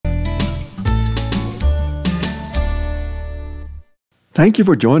Thank you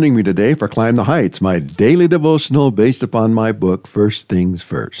for joining me today for Climb the Heights, my daily devotional based upon my book, First Things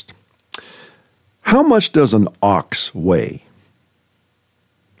First. How much does an ox weigh?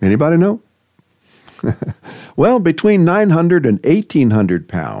 Anybody know? Well, between 900 and 1,800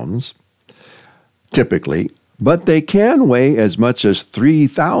 pounds, typically, but they can weigh as much as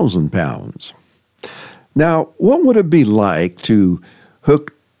 3,000 pounds. Now, what would it be like to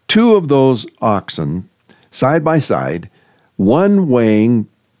hook two of those oxen side by side, one weighing,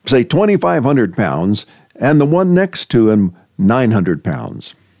 say, 2,500 pounds, and the one next to him, 900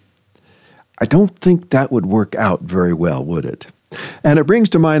 pounds? I don't think that would work out very well, would it? And it brings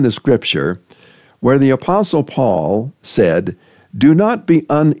to mind the scripture where the Apostle Paul said, "Do not be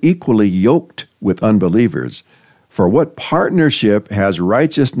unequally yoked with unbelievers, for what partnership has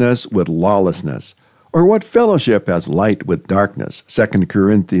righteousness with lawlessness? Or what fellowship has light with darkness?" 2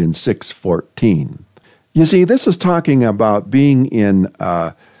 Corinthians 6:14. You see, this is talking about being in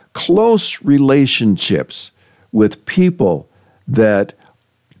close relationships with people that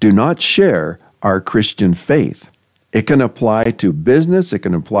do not share our Christian faith. It can apply to business, it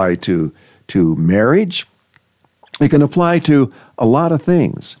can apply to marriage, it can apply to a lot of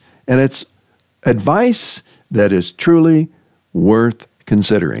things. And it's advice that is truly worth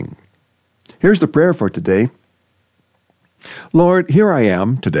considering. Here's the prayer for today. Lord, here I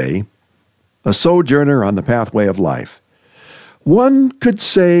am today, a sojourner on the pathway of life. One could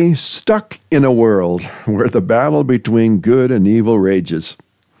say stuck in a world where the battle between good and evil rages.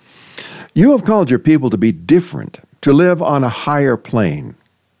 You have called your people to be different, to live on a higher plane,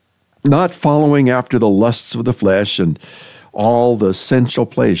 not following after the lusts of the flesh and all the sensual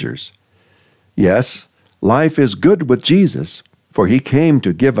pleasures. Yes, life is good with Jesus, for he came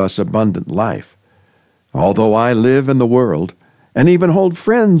to give us abundant life. Although I live in the world and even hold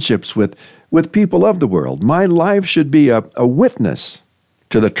friendships with people of the world, my life should be a witness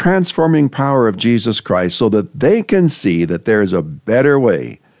to the transforming power of Jesus Christ so that they can see that there is a better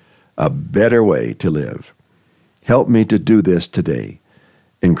way to live. Help me to do this today.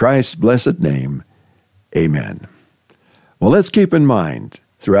 In Christ's blessed name, amen. Well, let's keep in mind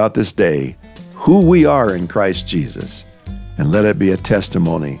throughout this day who we are in Christ Jesus, and let it be a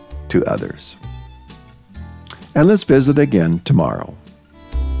testimony to others. And let's visit again tomorrow.